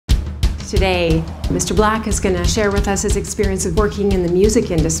Today, Mr. Black is going to share with us his experience of working in the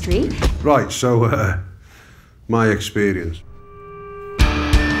music industry. Right, so, my experience.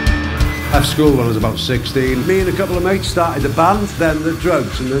 Left school when I was about 16. Me and a couple of mates started a band, then the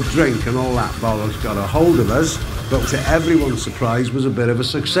drugs and the drink and all that bollocks got a hold of us, but to everyone's surprise was a bit of a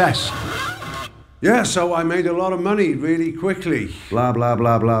success. Yeah, so I made a lot of money really quickly. Blah, blah,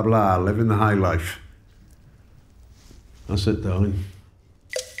 blah, blah, blah, living the high life. That's it, darling.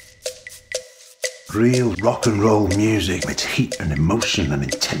 Real rock and roll music. It's heat and emotion and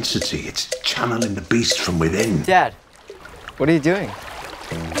intensity. It's channeling the beast from within. Dad, what are you doing?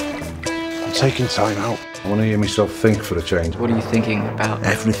 I'm taking time out. I want to hear myself think for a change. What are you thinking about?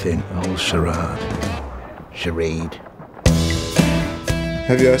 Everything. Old charade. Charade.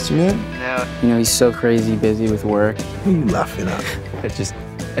 Have you asked him yet? No. You know, he's so crazy busy with work. Who are you laughing at? Just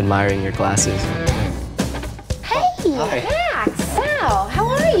admiring your glasses. Hey, Max, Sal, how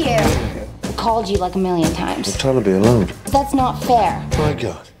are you? I called you like a million times. I'm trying to be alone. That's not fair. My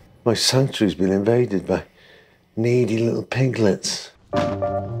God, my sanctuary's been invaded by needy little piglets.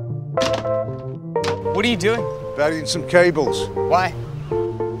 What are you doing? Burying some cables, Why?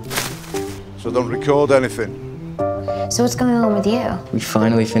 so don't record anything. So what's going on with you? We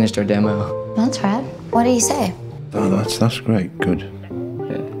finally finished our demo. That's rad. What do you say? Oh, that's great. Good.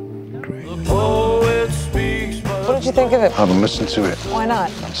 Great. What did you think of it? I haven't listened to it. Why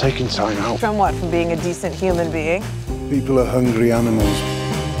not? I'm taking time out. From what? From being a decent human being? People are hungry animals.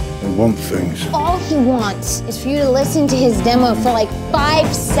 They want things. All he wants is for you to listen to his demo for like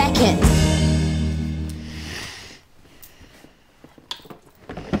 5 seconds.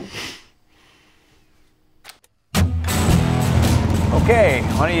 Okay,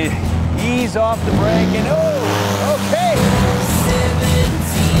 why don't you ease off the brake and okay.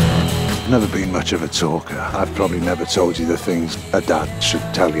 I've never been much of a talker. I've probably never told you the things a dad should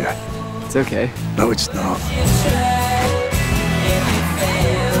tell you. It's okay. No, it's not.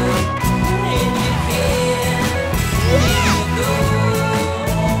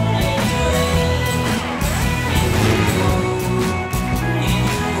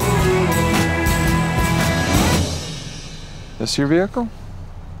 This your vehicle?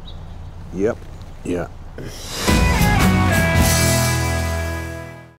 Yep. Yeah.